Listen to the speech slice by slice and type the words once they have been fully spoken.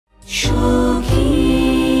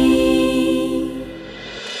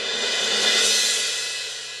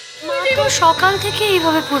সকাল থেকে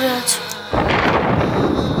এইভাবে পড়ে আছো।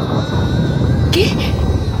 কি?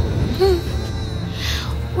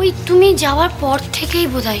 ওই তুমি যাওয়ার পর থেকেই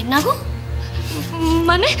বোধহয় না গো।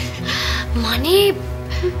 মানে মানে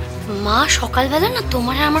মা সকালবেলা না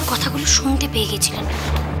তোমার আর আমার কথাগুলো শুনতে পেয়ে গেছিলেন।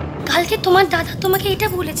 কালকে তোমার দাদা তোমাকে এটা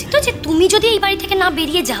বলেছে তো যে তুমি যদি এই বাড়ি থেকে না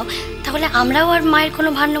বেরিয়ে যাও তাহলে আমরাও আর মায়ের কোনো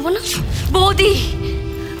ভার নেবো না। বৌদি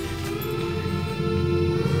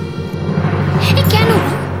কেন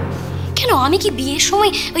কেন আমি কি বিয়ের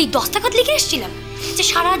সময় ওই দস্তাখত লিখে এসেছিলাম যে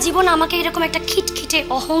সারা জীবন আমাকে এরকম একটা খিটখিটে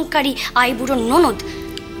অহংকারী আইবুড়ো ননদ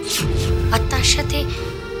আর তার সাথে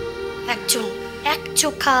একজন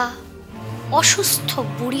একচোখা অসুস্থ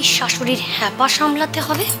বুড়ি শাশুড়ির হ্যাপা সামলাতে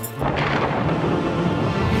হবে?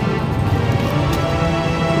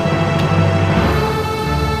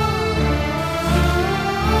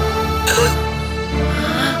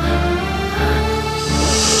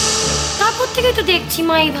 তারপর থেকেই তো দেখছি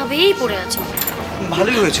মা এইভাবেই পড়ে আছে।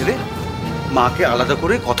 ভালোই হয়েছে রে, মাকে আলাদা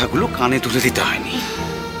করে কথাগুলো কানে তুলে দিতে হয়নি।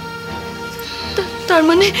 তার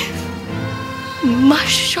মানে মা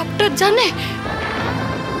সবটা জানে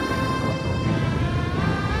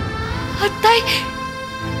আর তাই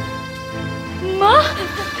মা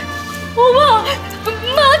ও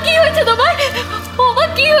মা কি হয়েছে তোমার? ও মা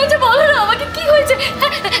কি হয়েছে বলো না আমাকে, কি হয়েছে?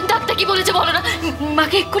 ডাক্তার কি বলেছে বলো না?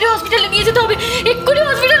 মাকে এক্ষুনি হসপিটালে নিয়ে যেতে হবে, এক্ষুনি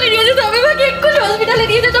হসপিটালে নিয়ে যেতে হবে, মাকে এক্ষুনি হসপিটালে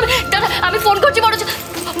নিয়ে যেতে হবে। দাদা আমি ফোন করছি বড়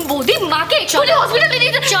বৌদি, মাকে এক্ষুনি হসপিটালে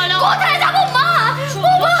নিয়ে যেতে। চলো। কোথায় যাবো মা? ও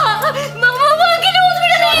মা মাকে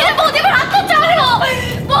হসপিটালে নিয়ে যেতে। বৌদি আমার হাতটা ছাড়ো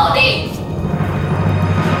বৌদি।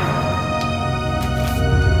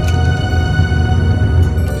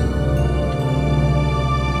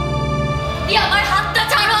 আমার হাতটা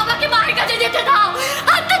ছাড়ো, আমাকে মায়ের কাছে যেতে দাও।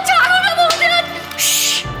 হাতটা ছাড়ো না বলতে।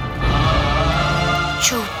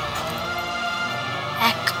 চুপ,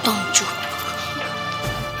 একদম চুপ।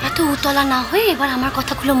 এত উতলা না হয়ে এবার আমার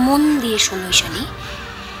কথাগুলো মন দিয়ে শোনো ঈশানী।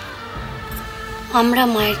 আমরা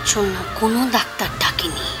মায়ের জন্য কোনো ডাক্তার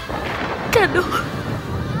ডাকিনি। কেন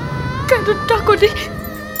কেন ডাকনি?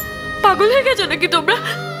 পাগল হয়ে গেছো নাকি তোমরা?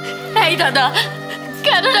 এই দাদা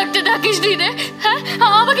কেন ডাক্তার ডাকিস নি রে? হ্যাঁ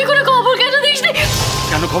আমাকে কোনো খবর কেন দিস নি?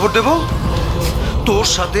 কেন খবর দেব? তোর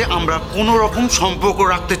সাথে আমরা কোনো রকম সম্পর্ক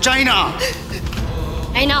রাখতে চাই না।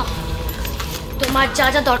 এই নাও তোমার যা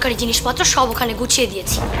যা দরকারি জিনিসপত্র সব ওখানে গুছিয়ে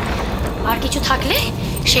দিয়েছি। আর কিছু থাকলে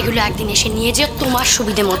সেগুলো একদিন এসে নিয়ে যেও তোমার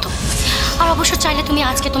সুবিধে মতো। আর অবশ্য চাইলে তুমি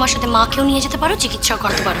আজকে তোমার সাথে মাকেও নিয়ে যেতে পারো, চিকিৎসাও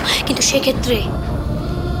করতে পারো, কিন্তু সেক্ষেত্রে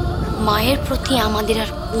মায়ের প্রতি আমাদের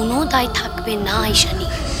আর কোনো দায় থাকবে না ঈশানী।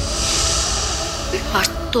 আর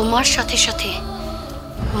তোমার সাথে সাথে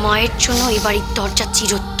মায়ের জন্য এই বাড়ির দরজা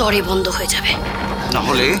চিরতরে বন্ধ হয়ে যাবে। না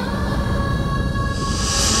হলে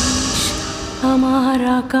আমার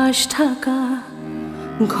আকাশ ঢাকা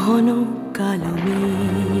ঘন কালো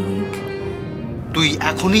মেঘ। তুই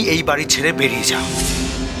এখনই এই বাড়ি ছেড়ে বেরিয়ে যা,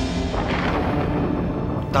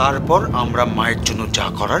 তারপর আমরা মায়ের জন্য যা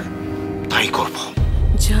করার তাই করব।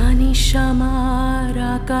 জানিস আমার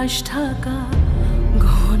আকাশ ঢাকা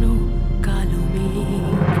ঘন কালো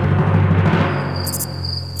মেঘ।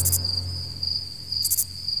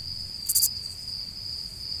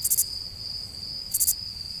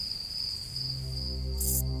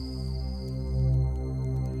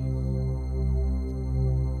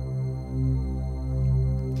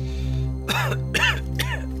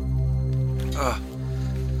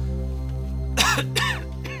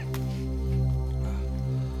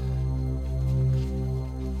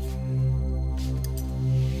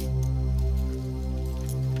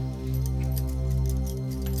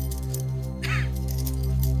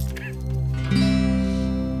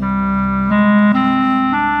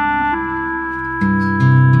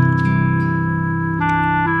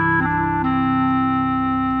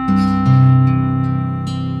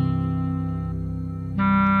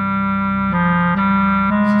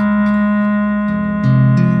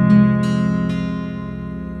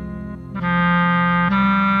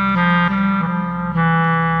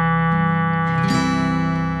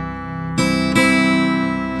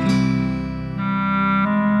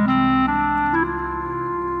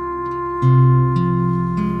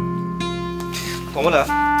 কমলা,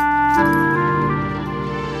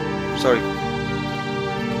 সরি,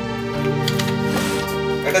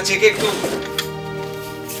 একটা চেকে একটু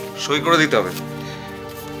সই করে দিতে হবে।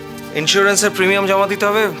 ইন্স্যুরেন্সের প্রিমিয়াম জমা দিতে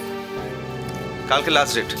হবে, কালকে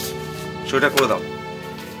লাস্ট ডেট। সইটা করে দাও।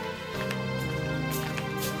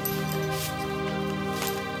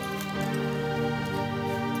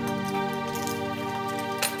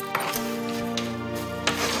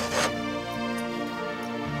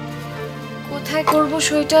 কোথায় করবো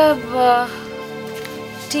সইটা?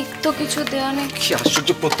 ঠিক তো কিছু দেওয়া নেই। কি আশ্চর্য,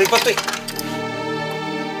 প্রত্যেকবার তো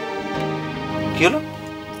কি হলো?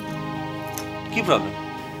 কি প্রবলেম?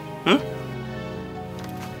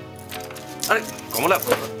 আরে কমলা,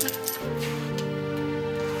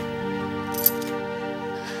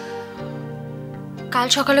 কাল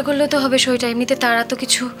সকালে করলেও তো হবে সইটা, এমনিতে তারা তো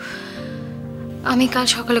কিছু, আমি কাল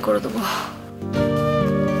সকালে করে দেবো।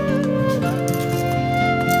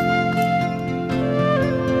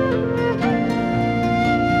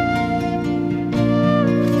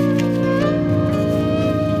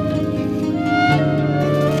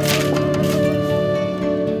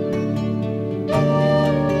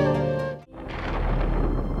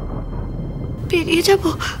 বেরিয়ে যাব?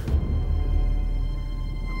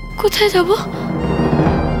 কোথায় যাব?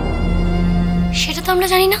 সেটা তো আমরা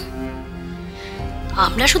জানি না।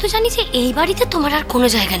 আমরা শুধু জানি যে এই বাড়িতে তোমার আর কোনো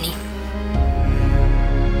জায়গা নেই।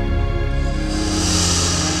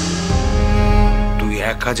 তুই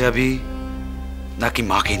একা যাবি নাকি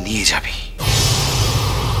মাকে নিয়ে যাবি?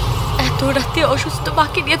 এত রাতে অসুস্থ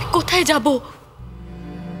মাকে নিয়ে আমি কোথায় যাব?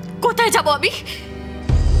 কোথায় যাব আমি?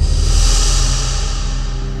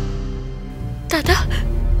 দাদা,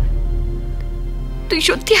 তুই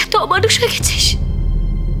সত্যি এত অমানুষ হয়ে গেছিস?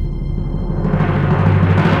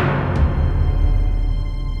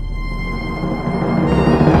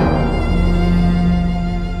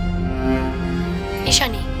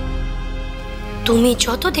 ঈশানী, তুমি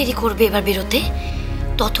যত দেরি করবে এবার বেরোতে,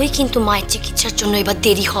 ততই কিন্তু মায়ের চিকিৎসার জন্য এবার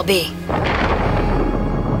দেরি হবে।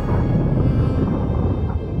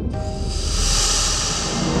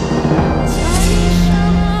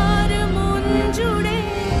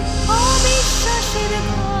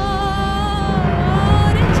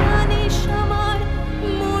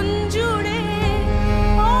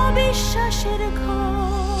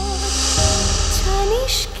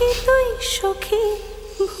 সখী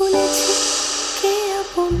ভুলেছি কে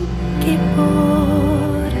আপন কে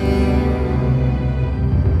পর।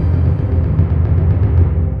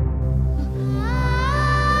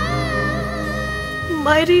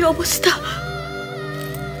 মায়ের এই অবস্থা,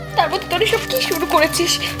 তার মধ্যে তোর সব কি শুরু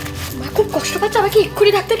করেছিস? মা খুব কষ্ট পাচ্ছে, আমাকে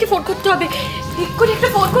এক্ষুনি ডাক্তারকে ফোন করতে হবে, এক্ষুনি একটা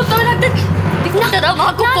ফোন করতে হবে ডাক্তার। দাদা, মা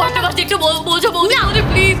খুব কষ্ট পাচ্ছে, একটু বোঝো বৌদি আমাদের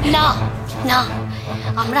প্লিজ। না না,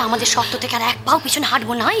 আমরা আমাদের শর্ত থেকে আর এক পাও পিছনে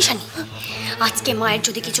হাঁটবো না ঈশানী। আজকে মায়ের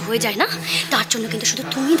যদি কিছু হয়ে যায় না, তার জন্য কিন্তু শুধু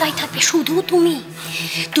তুমি দায়ী থাকবে, শুধু তুমি।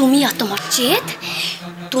 তুমি আর তোমার জেদ,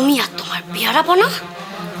 তুমি আর তোমার বেয়ারাপনা,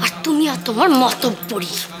 আর তুমি আর তোমার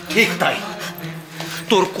মতব্বরি। ঠিক তাই।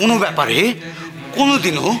 তোর কোনো ব্যাপারে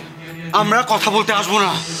কোনোদিনও আমরা কথা বলতে আসবো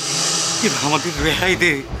না। এবার আমাদের রেহাই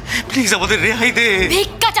দে প্লিজ, আমাদের রেহাই দে।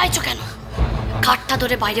 ভিক্ষা চাইছো কেন? কাঠটা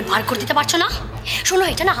ধরে বাইরে বার করে দিতে পারছো না? শোনো,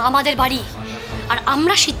 এটা না আমাদের বাড়ি, আর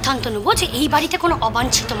আমরা সিদ্ধান্ত নেবো যে এই বাড়িতে কোনো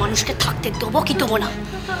অবাঞ্ছিত মানুষকে থাকতে দেবো কি দেবো না।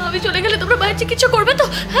 আমি চলে গেলে তোমরা মায়ের চিকিৎসা করবে তো?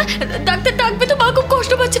 হ্যাঁ, ডাক্তার ডাকবে তো? মা খুব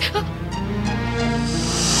কষ্ট পাচ্ছে।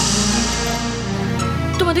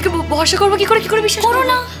 তোমাদেরকে ভরসা করবো কি করে বিশ্বাস করো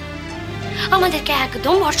না। আমাদেরকে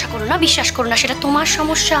একদম ভরসা করো না, বিশ্বাস করো না, সেটা তোমার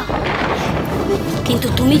সমস্যা। কিন্তু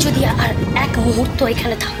তুমি যদি আর এক মুহূর্ত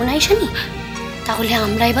এখানে থাকো না ঈশানী, তাহলে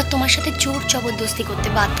আমরা এবার তোমার সাথে জোর জবরদস্তি করতে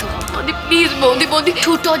বাধ্য হব। বৌদি প্লিজ, বৌদি বৌদি।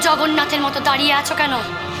 ছোট জগন্নাথের মতো দাঁড়িয়ে আছো কেন?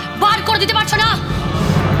 বার করে দিতে পারছো না?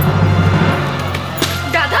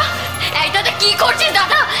 দাদা, এই দাদা কি করছিস?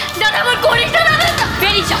 দাদা দাদা, আমার করিস না দাদা,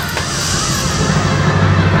 বেরিয়ে যাও।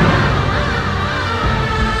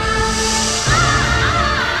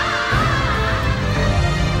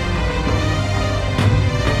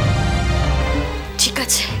 ঠিক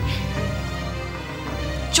আছে,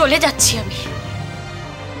 চলে যাচ্ছি আমি,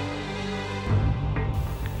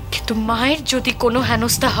 কিন্তু মায়ের যদি কোনো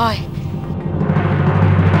হেনস্থা হয়,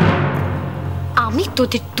 আমি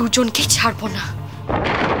তোদের দুজনকে ছাড়বো না।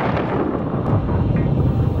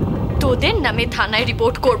 তোদের নামে থানায়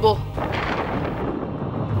রিপোর্ট করব,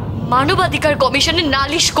 মানবাধিকার কমিশনে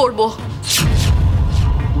নালিশ করব।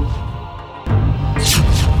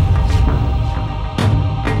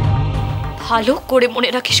 ভালো করে মনে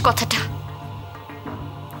রাখিস কথাটা,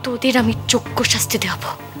 তোদের আমি যোগ্য শাস্তি দেব।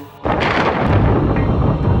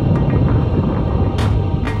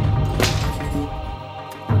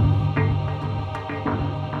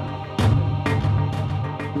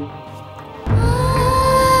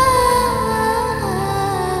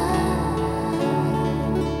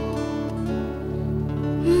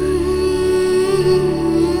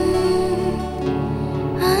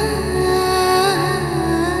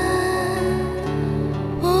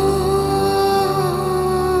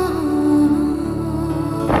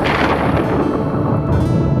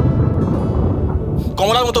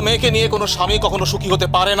 কমলার মতো মেয়েকে নিয়ে কোনো স্বামী কখনো সুখী হতে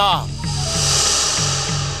পারে না।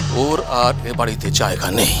 ওর আর এ বাড়িতে জায়গা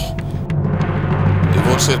নেই।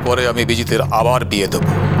 ডিভোর্সের পরে আমি বিজিতের আবার বিয়ে দেব।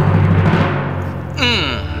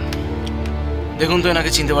 দেখুন তো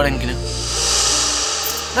এনাকে চিনতে পারেন কিনা।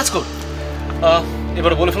 That's good.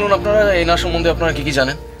 এবার বলে ফেলুন আপনারা এনার সম্বন্ধে আপনারা কি কি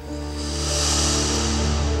জানেন।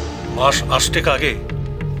 মাস 8 আগে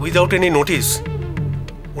উইদাউট এনি নোটিস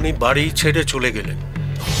উনি বাড়ি ছেড়ে চলে গেলেন।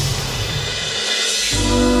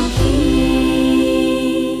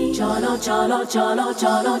 চলো চলো চলো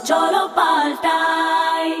চলো চলো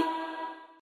পাল্টাই।